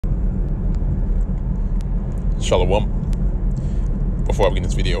Shalom. Before I begin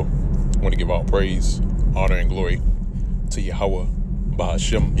this video, I want to give all praise, honor, and glory to Yahweh,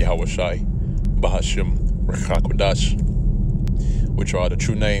 Bahashem, Yahweh Shai, Bahashem, Rechakodash, which are the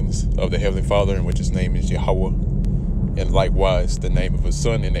true names of the Heavenly Father, in which his name is Yahweh, and likewise the name of his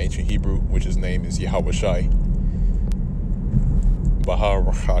son in the ancient Hebrew, which his name is Yahweh Shai. Baha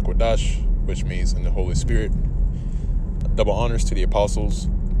Rechakodash, which means in the Holy Spirit. Double honors to the apostles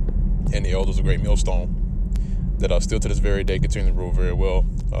and the elders of Great Millstone that are still to this very day continuing to rule very well.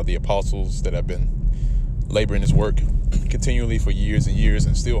 The apostles that have been laboring this work continually for years and years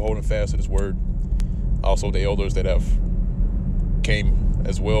and still holding fast to this word. Also the elders that have came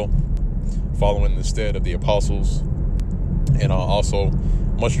as well, following the stead of the apostles. And also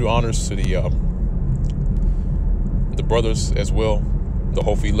much due honors to the brothers as well, the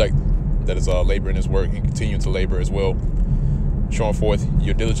whole elect that is laboring this work and continuing to labor as well, showing forth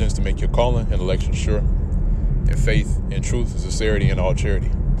your diligence to make your calling and election sure, and faith and truth and sincerity and all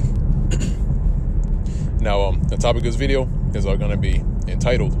charity. Now, the topic of this video is going to be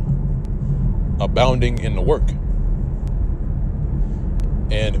entitled Abounding in the Work.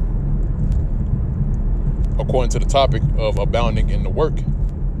 And according to the topic of abounding in the work,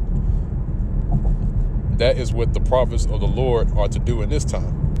 that is what the prophets of the Lord are to do in this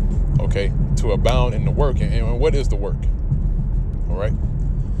time. Okay, to abound in the work. And what is the work? All right.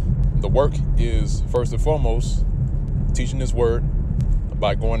 The work is first and foremost teaching this word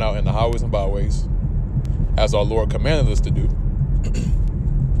by going out in the highways and byways, as our Lord commanded us to do,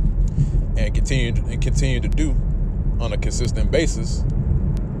 and continue to do on a consistent basis.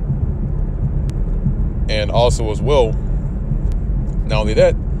 And also as well, not only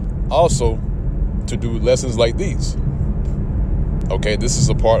that, also to do lessons like these. Okay, this is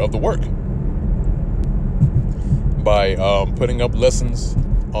a part of the work. By putting up lessons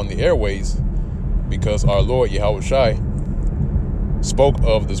on the airways, because our Lord Yahweh Shai spoke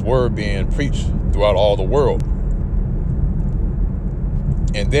of this word being preached throughout all the world.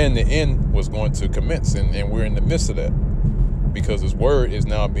 And then the end was going to commence, and we're in the midst of that, because this word is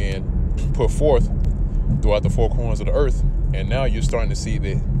now being put forth throughout the four corners of the earth, and now you're starting to see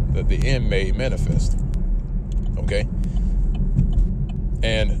the end made manifest. Okay?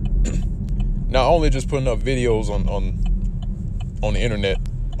 And not only just putting up videos on the internet,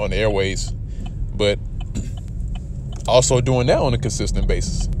 on the airways, but also doing that on a consistent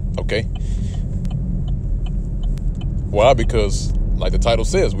basis. Okay? Why? Because, like the title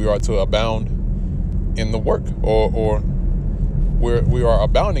says, we are to abound in the work, or we are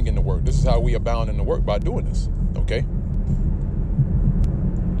abounding in the work. This is how we abound in the work, by doing this. Okay?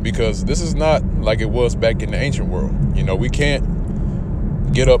 Because this is not like it was back in the ancient world. You know, we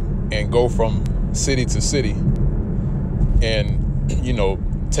can't get up and go from city to city and, you know,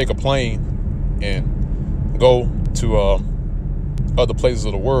 take a plane and go to other places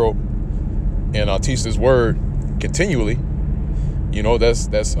of the world and teach this word continually. You know, that's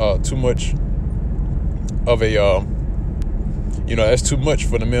too much of a that's too much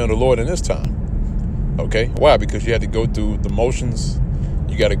for the men of the Lord in this time. Okay? Why? Because you had to go through the motions.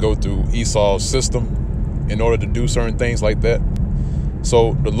 You got to go through Esau's system in order to do certain things like that.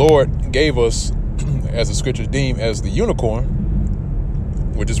 So the Lord gave us, as the scriptures deem, as the unicorn,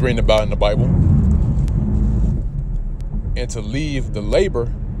 which is written about in the Bible, and to leave the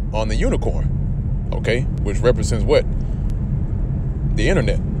labor on the unicorn, okay, which represents what? The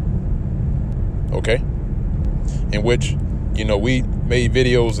internet, okay, in which, you know, we made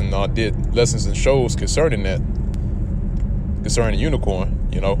videos and did lessons and shows concerning that, concerning the unicorn,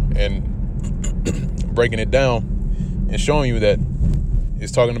 you know, and breaking it down and showing you that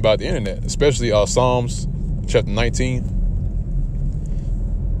it's talking about the internet, especially Psalms chapter 19,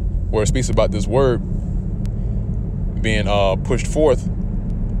 where it speaks about this word being pushed forth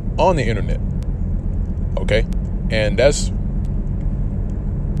on the internet. Okay, and that's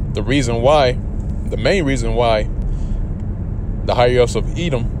the reason why, the main reason why, the higher-ups of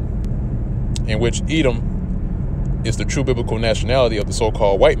Edom, in which Edom is the true biblical nationality of the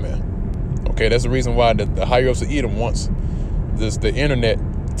so-called white man. Okay, that's the reason why the higher-ups of Edom wants the internet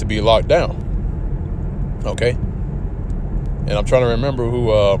to be locked down. Okay, and I'm trying to remember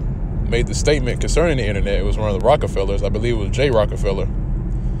who made the statement concerning the internet. It was one of the Rockefellers. I believe it was J. Rockefeller,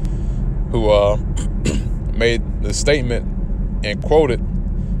 who made the statement and quoted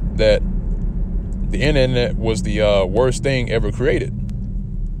that the internet was the worst thing ever created.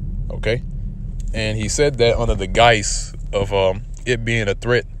 Okay, and he said that under the guise of it being a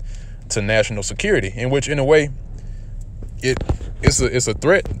threat to national security, in which, in a way, it's a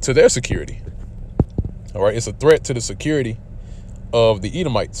threat to their security. All right, it's a threat to the security of the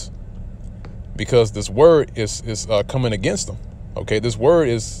Edomites, because this word is coming against them. Okay, this word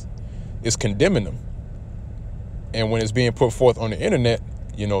is condemning them. And when it's being put forth on the internet,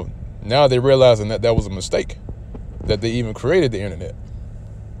 now they're realizing that was a mistake, that they even created the internet.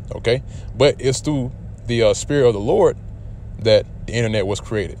 Okay, but it's through the Spirit of the Lord that the internet was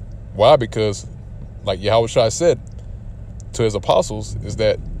created. Why? Because, like Yahushua said to his apostles, is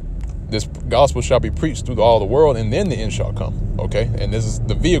that this gospel shall be preached through all the world, and then the end shall come. Okay, and this is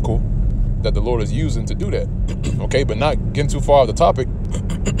the vehicle that the Lord is using to do that. Okay, but not getting too far off the topic.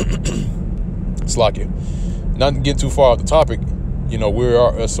 Slakia. Not getting too far off the topic. We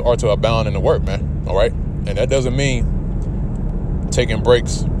are to abound in the work, man. All right, and that doesn't mean taking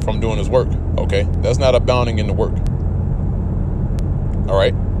breaks from doing his work. Okay, that's not abounding in the work. All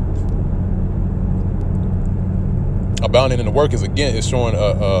right. Abounding in the work is showing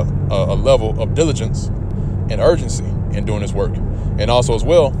a level of diligence and urgency in doing this work. And also as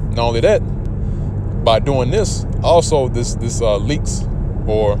well, not only that, by doing this, also this leaks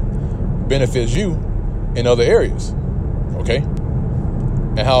or benefits you in other areas. Okay?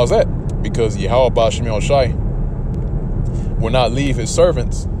 And how is that? Because Yahweh Ba'Shem Shai will not leave his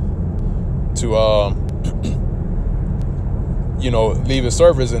servants to leave his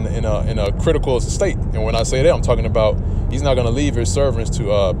servants in a critical state. And when I say that, I'm talking about he's not going to leave his servants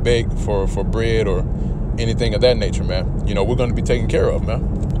to beg for bread or anything of that nature, man. We're going to be taken care of, man.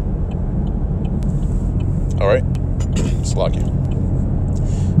 All right, Slakia.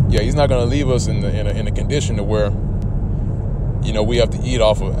 Yeah, he's not going to leave us in a condition to where we have to eat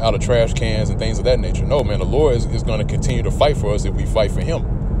out of trash cans and things of that nature. No, man, the Lord is going to continue to fight for us if we fight for him.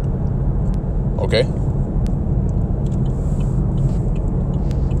 Okay.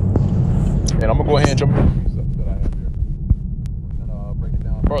 And I'm going to go ahead and jump into the stuff that I have here and break it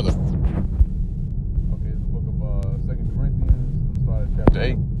down further. Okay, the book of 2 Corinthians, let's start at chapter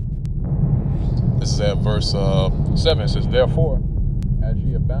 8. This is at verse 7. It says, therefore, as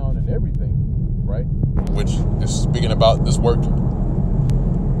ye abound in everything, right, which is speaking about this work,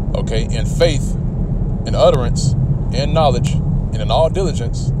 okay, in faith, in utterance, in knowledge, and in all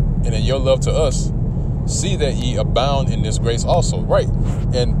diligence, and in your love to us, see that ye abound in this grace also. Right.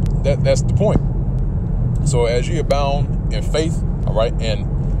 And that's the point. So as you abound in faith, all right, and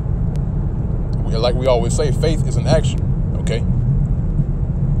like we always say, faith is an action. Okay.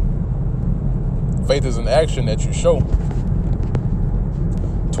 Faith is an action that you show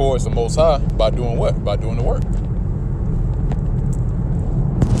towards the Most High by doing what? By doing the work.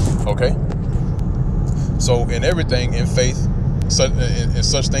 Okay. So in everything, in faith, in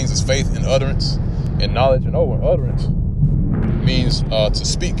such things as faith and utterance and knowledge, and utterance means to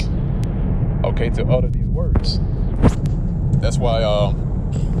speak. Okay, to utter these words. That's why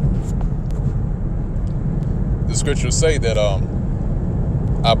the scriptures say that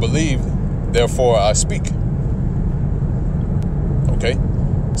I believe, therefore I speak. Okay,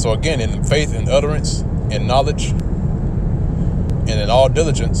 so again, in faith and utterance and knowledge and in all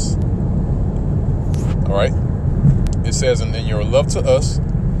diligence, all right, it says in your love to us,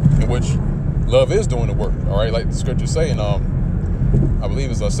 in which love is doing the work. All right, like the scriptures say in I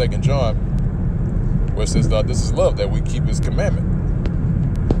believe it's 2 John, where it says this is love, that we keep his commandment.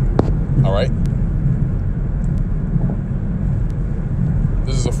 All right,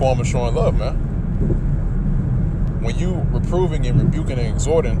 this is a form of showing love, man. When you reproving and rebuking and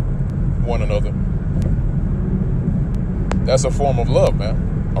exhorting one another, that's a form of love,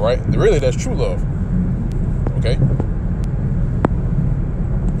 man. All right, really, that's true love. Okay,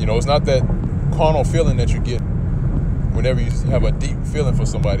 it's not that carnal feeling that you get whenever you have a deep feeling for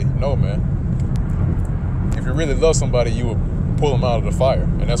somebody. No, man. If you really love somebody, you will pull them out of the fire.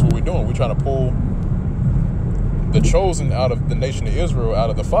 And that's what we're doing. We're trying to pull the chosen out of the nation of Israel out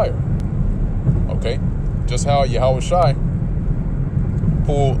of the fire. Okay? Just how Yahushua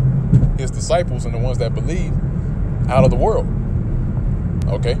pulled his disciples and the ones that believe out of the world.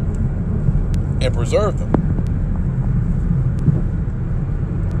 Okay? And preserved them.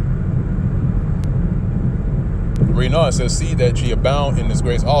 Reading on, it says, see that ye abound in this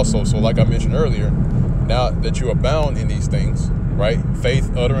grace also. So like I mentioned earlier, now that you abound in these things, right?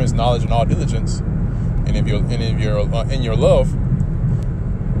 Faith, utterance, knowledge, and all diligence, and in your love,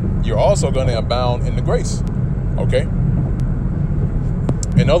 you're also going to abound in the grace. Okay?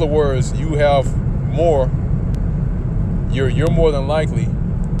 In other words, you have more, you're more than likely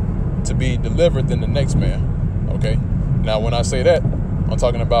to be delivered than the next man. Okay? Now when I say that, I'm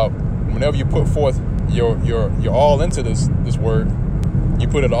talking about whenever you put forth you're all into this word, you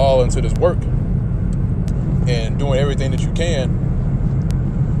put it all into this work and doing everything that you can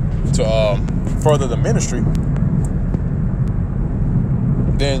to further the ministry,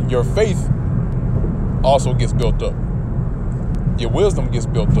 then your faith also gets built up. Your wisdom gets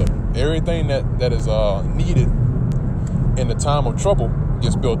built up. Everything that is needed in the time of trouble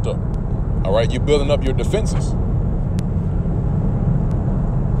gets built up. All right, you're building up your defenses.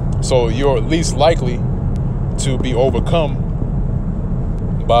 So you're least likely to be overcome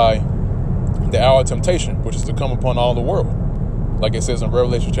by the hour of temptation, which is to come upon all the world, like it says in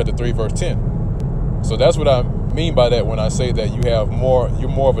Revelation chapter 3, verse 10. So that's what I mean by that when I say that you're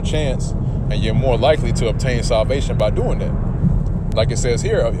more of a chance and you're more likely to obtain salvation by doing that. Like it says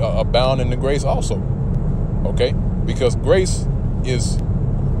here, abound in the grace also. Okay? Because grace is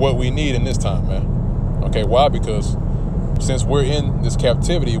what we need in this time, man. Okay, why? Because since we're in this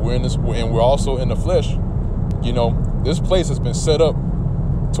captivity, and we're also in the flesh, this place has been set up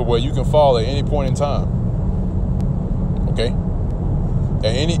to where you can fall at any point in time. Okay?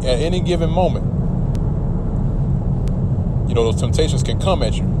 At any given moment, those temptations can come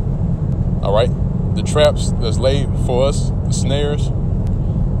at you. All right? The traps that's laid for us, the snares,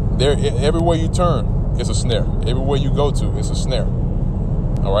 everywhere you turn, it's a snare. Everywhere you go to, it's a snare.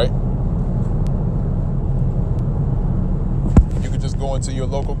 All right? You can just go into your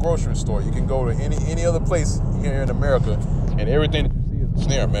local grocery store. You can go to any other place here in America, and everything that you see is a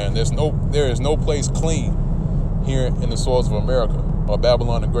snare, man. There is no place clean here in the soils of America or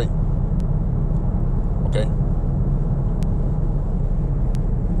Babylon the Great. Okay?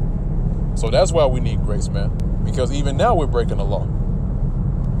 So that's why we need grace, man. Because even now we're breaking the law.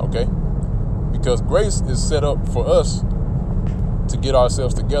 Okay? Because grace is set up for us to get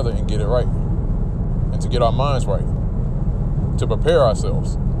ourselves together and get it right. And to get our minds right. To prepare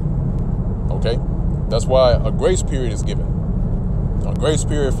ourselves. Okay? That's why a grace period is given. A grace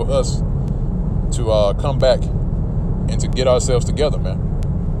period for us to come back and to get ourselves together, man.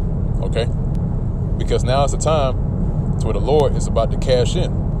 Okay? Because now is the time to where the Lord is about to cash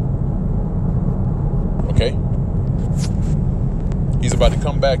in. Okay? He's about to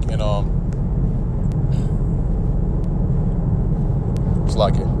come back and it's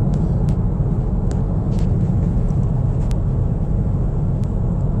like it.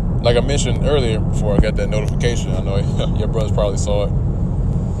 Like I mentioned earlier before I got that notification, I know your brothers probably saw it.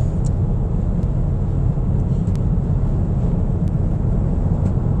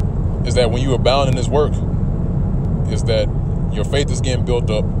 Is that when you abound in this work, is that your faith is getting built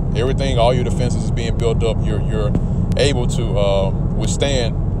up. Everything, all your defenses is being built up. You're able to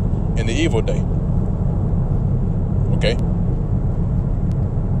withstand in the evil day. Okay?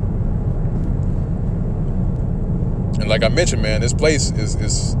 And like I mentioned, man, this place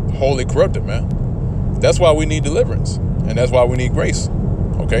is wholly corrupted, man. That's why we need deliverance. And that's why we need grace.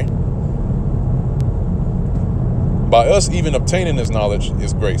 Okay? By us even obtaining this knowledge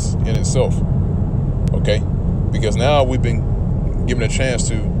is grace in itself. Okay? Because now we've been given a chance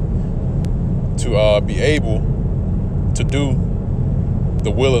to be able to do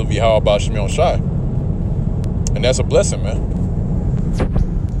the will of Yahweh Shimon Shai. And that's a blessing, man.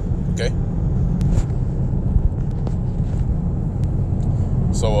 Okay?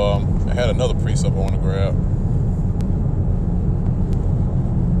 So I had another precept I want to grab.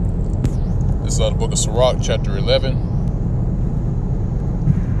 This is the book of Sirach, chapter 11.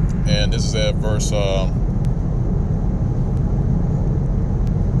 And this is at verse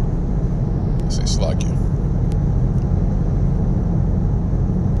Slack you.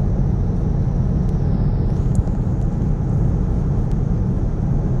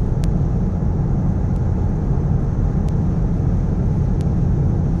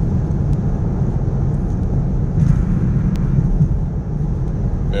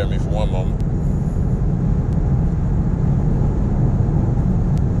 Bear me for one moment.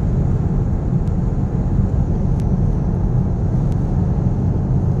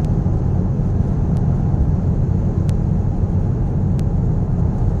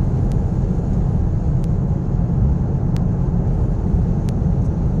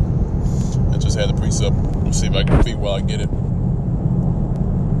 Had the precept. Let's see if I can repeat while I get it.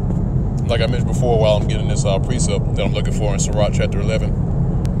 Like I mentioned before, while I'm getting this precept that I'm looking for in Sirach chapter 11,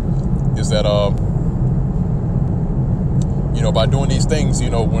 is that by doing these things,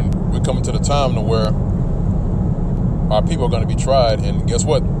 when we're coming to the time to where our people are going to be tried, and guess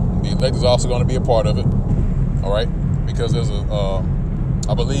what? The elect is also going to be a part of it. All right, because there's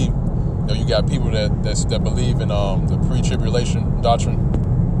I believe you got people that believe in the pre-tribulation doctrine.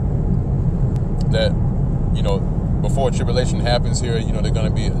 That, before tribulation happens here, they're going to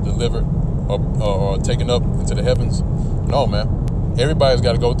be delivered or taken up into the heavens. No, man. Everybody's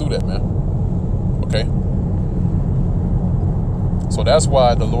got to go through that, man. Okay? So that's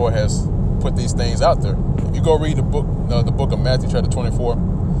why the Lord has put these things out there. If you go read the book of Matthew chapter 24,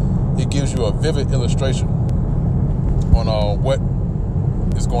 it gives you a vivid illustration on what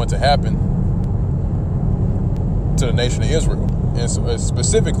is going to happen to the nation of Israel, and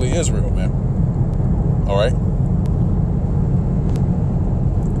specifically Israel, man. All right.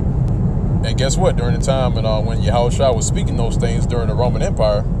 And guess what? During the time when Yahushua was speaking those things during the Roman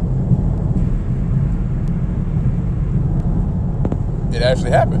Empire, it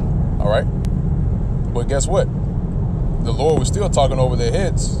actually happened. All right. But guess what? The Lord was still talking over their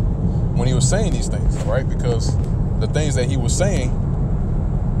heads when he was saying these things. All right. Because the things that he was saying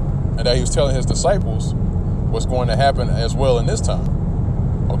and that he was telling his disciples was going to happen as well in this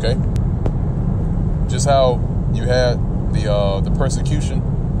time. Okay. Just how you had the persecution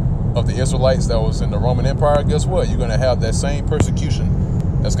of the Israelites that was in the Roman Empire, guess what? You're going to have that same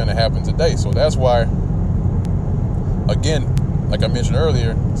persecution that's going to happen today. So that's why, again, like I mentioned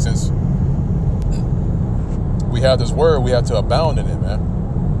earlier, since we have this word, we have to abound in it, man.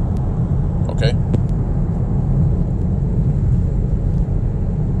 Okay?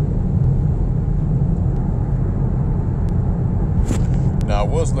 Now, I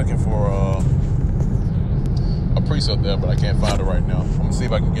was looking for a precept there, but I can't find it right now. I'm gonna see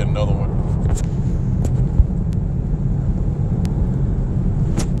if I can get another one.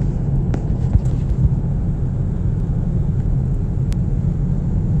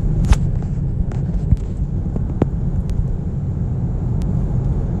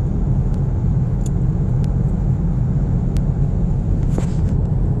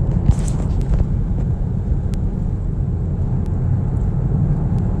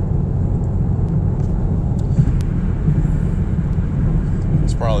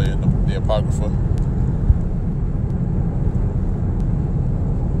 Probably in the Apocrypha.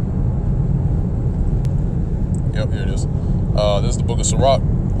 Yep, here it is. This is the book of Sirach,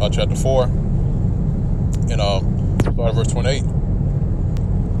 chapter 4, and start at verse 28.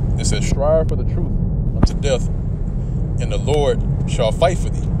 It says, "Strive for the truth unto death, and the Lord shall fight for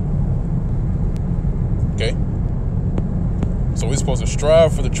thee." Okay? So we're supposed to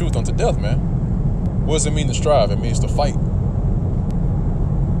strive for the truth unto death, man. What does it mean to strive? It means to fight.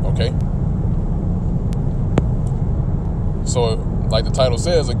 Okay. So, like the title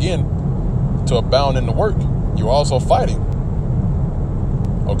says, again, to abound in the work, you're also fighting.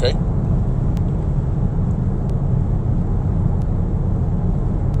 Okay.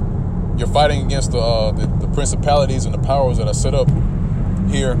 You're fighting against the principalities and the powers that are set up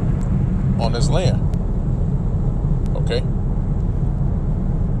here on this land. Okay.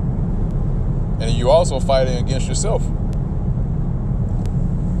 And you're also fighting against yourself.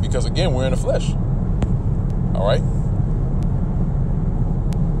 Because again, we're in the flesh. All right.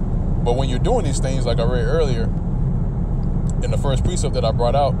 But when you're doing these things, like I read earlier in the first precept that I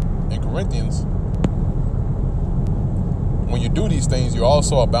brought out in Corinthians, when you do these things, you're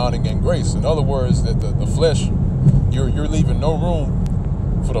also abounding in grace. In other words, that the flesh, you're leaving no room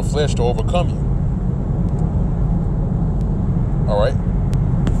for the flesh to overcome you. All right.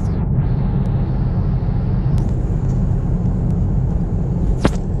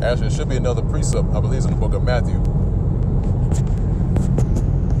 Actually, it should be another precept. I believe it's in the book of Matthew.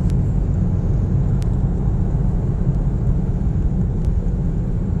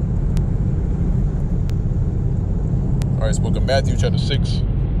 All right, it's the book of Matthew, chapter 6.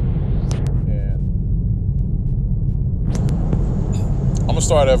 And I'm going to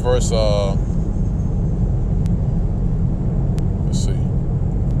start at verse, let's see. Yeah,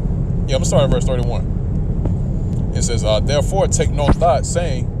 I'm going to start at verse 31. It says, "Therefore take no thought,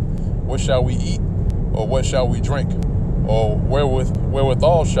 saying, what shall we eat? Or what shall we drink? Or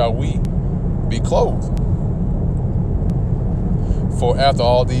wherewithal shall we be clothed? For after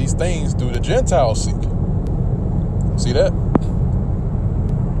all these things do the Gentiles seek." See that?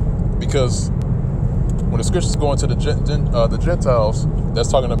 Because when the scriptures go into the Gentiles, that's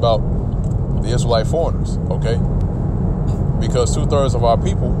talking about the Israelite foreigners, okay? Because 2/3 of our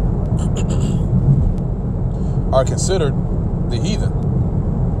people are considered the heathen.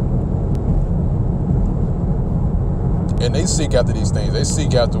 And they seek after these things. They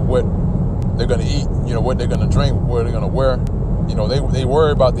seek after what they're going to eat, what they're going to drink, what they're going to wear. They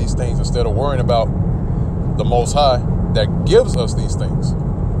worry about these things instead of worrying about the Most High that gives us these things.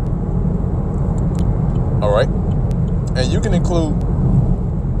 All right. And you can include,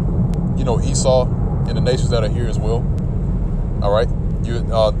 Esau and the nations that are here as well. All right.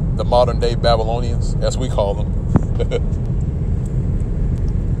 The modern day Babylonians, as we call them.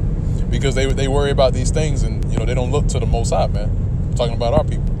 Because they worry about these things and, they don't look to the Most High, man. I'm talking about our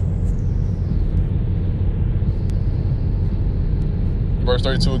people. verse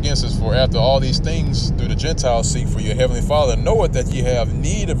 32 again says, for after all these things do the Gentiles seek, for your heavenly Father knoweth that ye have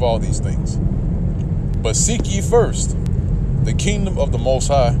need of all these things. But seek ye first the kingdom of the Most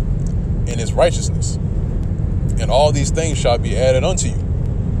High and his righteousness, and all these things shall be added unto you.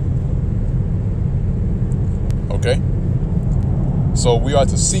 Okay? So we are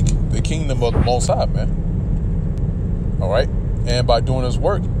to seek the kingdom of the Most High, man. All right? And by doing this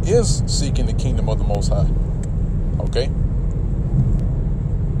work is seeking the kingdom of the Most High. Okay?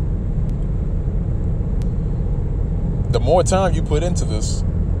 The more time you put into this,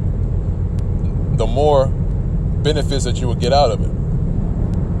 the more benefits that you will get out of it.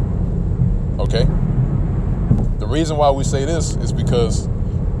 Okay? The reason why we say this is because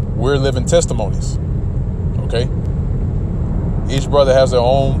we're living testimonies. Okay? Each brother has their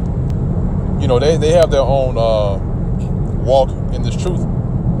own, they have their own walk in this truth.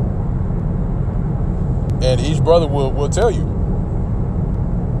 And each brother will tell you.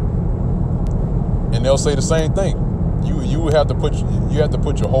 And they'll say the same thing. You have to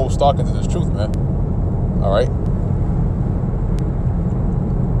put your whole stock into this truth, man. All right?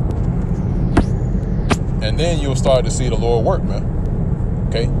 And then you'll start to see the Lord work, man.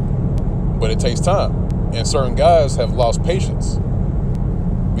 Okay? But it takes time. And certain guys have lost patience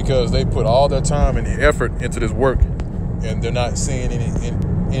because they put all their time and effort into this work and they're not seeing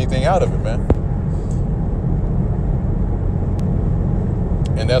anything out of it, man.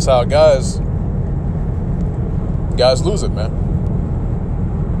 And that's how guys lose it, man.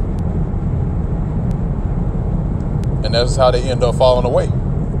 And that's how they end up falling away.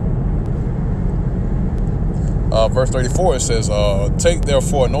 Verse 34, it says, take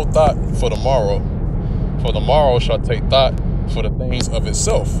therefore no thought for the morrow shall take thought for the things of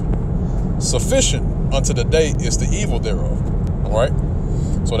itself. Sufficient unto the day is the evil thereof. All right?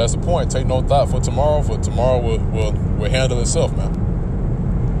 So that's the point. Take no thought for tomorrow will handle itself, man.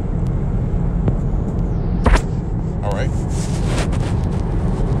 All right?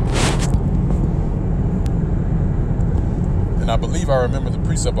 And I believe I remember the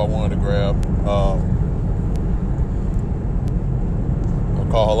precept I wanted to grab.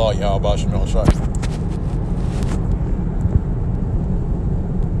 Call halal, y'all about Shemel Shai.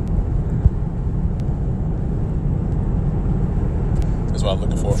 That's what I'm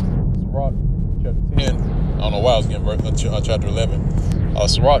looking for. Sirach chapter 10. I don't know why I was getting chapter 11.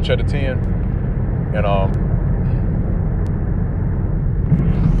 Sirach chapter 10. And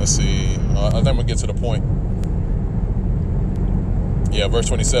let's see. I think we'll get to the point. Yeah, verse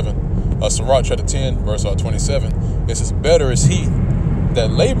 27. Sirach chapter 10, verse 27. It says, better is he that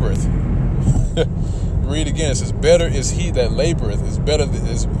laboreth. Read again. It says, better is he that laboreth.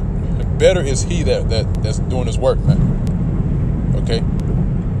 Better is he that's doing his work, man. Okay?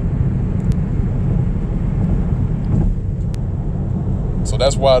 So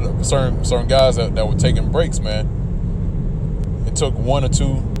that's why certain guys that were taking breaks, man, it took 1 or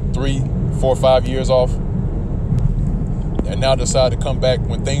 2, 3, 4, 5 years off, and now decide to come back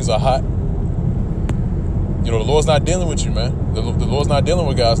when things are hot. The Lord's not dealing with you, man. The Lord's not dealing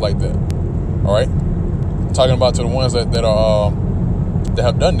with guys like that. All right? I'm talking about to the ones that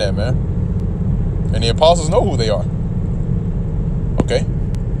have done that, man. And the apostles know who they are. Okay?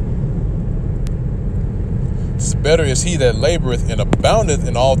 It's better is he that laboreth and aboundeth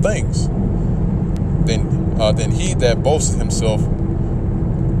in all things than he that boasteth himself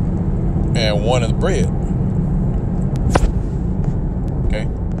and wanteth bread. Okay?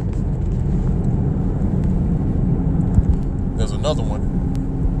 There's another one.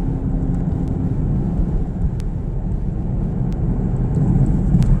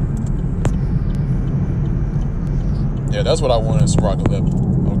 Yeah, that's what I wanted in Sirach 11.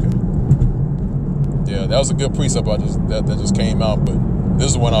 Okay. Yeah, that was a good precept that just came out, but this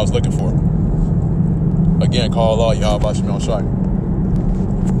is the one I was looking for. Again, call Allah Yahweh about Shemel Shai.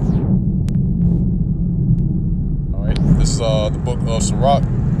 All right, this is the book of Sirach,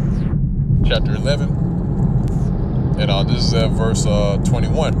 chapter 11. And this is at verse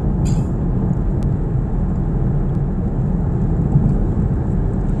 21.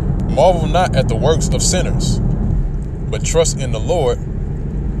 Marvel not at the works of sinners, but trust in the Lord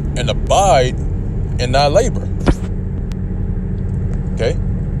and abide in thy labor. Okay?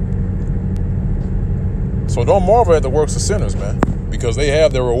 So don't marvel at the works of sinners, man, because they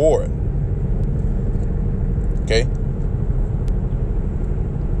have their reward. Okay?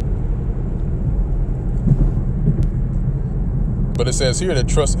 But it says here to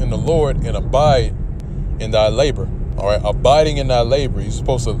trust in the Lord and abide in thy labor. All right, abiding in thy labor. You're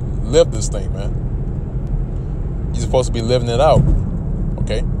supposed to live this thing, man. You're supposed to be living it out.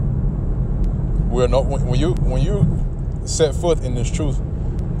 Okay. When you set foot in this truth,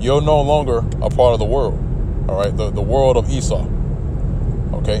 you're no longer a part of the world. All right, the world of Esau.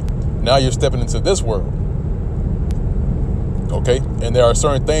 Okay, now you're stepping into this world. Okay, and there are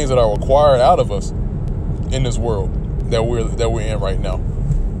certain things that are required out of us in this world that we're in right now.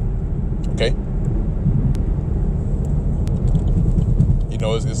 Okay, you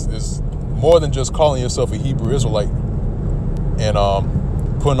know, it's more than just calling yourself a Hebrew Israelite and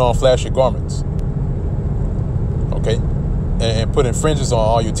putting on flashy garments. Okay, and putting fringes on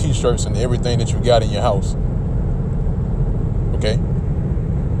all your t-shirts and everything that you got in your house. Okay,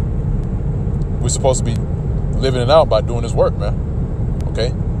 we're supposed to be living it out by doing this work, man.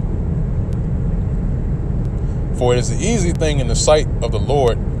 Okay, for it is the easy thing in the sight of the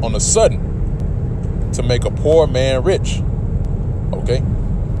Lord on the sudden to make a poor man rich. Okay,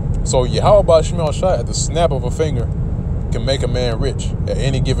 so Yahweh Shemel Shai at the snap of a finger can make a man rich at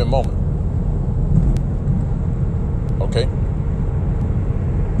any given moment. Okay,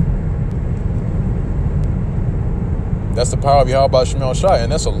 that's the power of Yahweh Shemel Shai,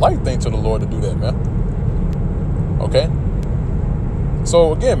 and that's a light thing to the Lord to do that, man. Okay,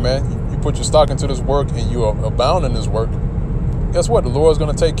 so again, man, you put your stock into this work and you abound in this work. Guess what? The Lord's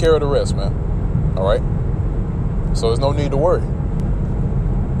going to take care of the rest, man. All right, so there's no need to worry.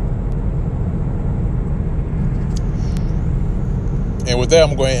 And with that,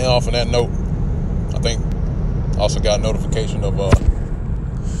 I'm going to end off on that note. I think I also got a notification of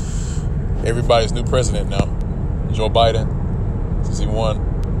everybody's new president now, Joe Biden, since he won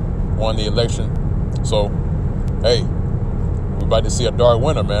the election. So, hey, we're about to see a dark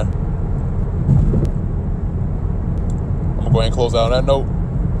winter, man. I'm going to go ahead and close out on that note.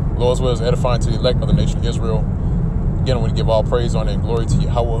 Lord's will is edifying to the elect of the nation of Israel. Again, I want to give all praise, honor, and glory to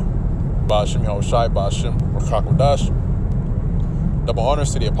Yahweh, Ba'ashem Yahweh Shai, Ba'ashem Rakakwadash. Double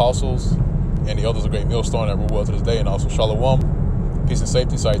honors to the apostles and the elders of Great Millstone that rule well to this day, and also Shalom. Peace and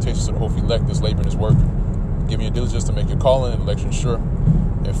safety, salutations to the hopefully elect, this labor and this work. Giving your diligence to make your calling and election sure,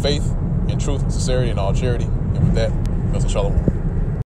 in faith, in truth, and sincerity, and all charity. And with that, Shalom.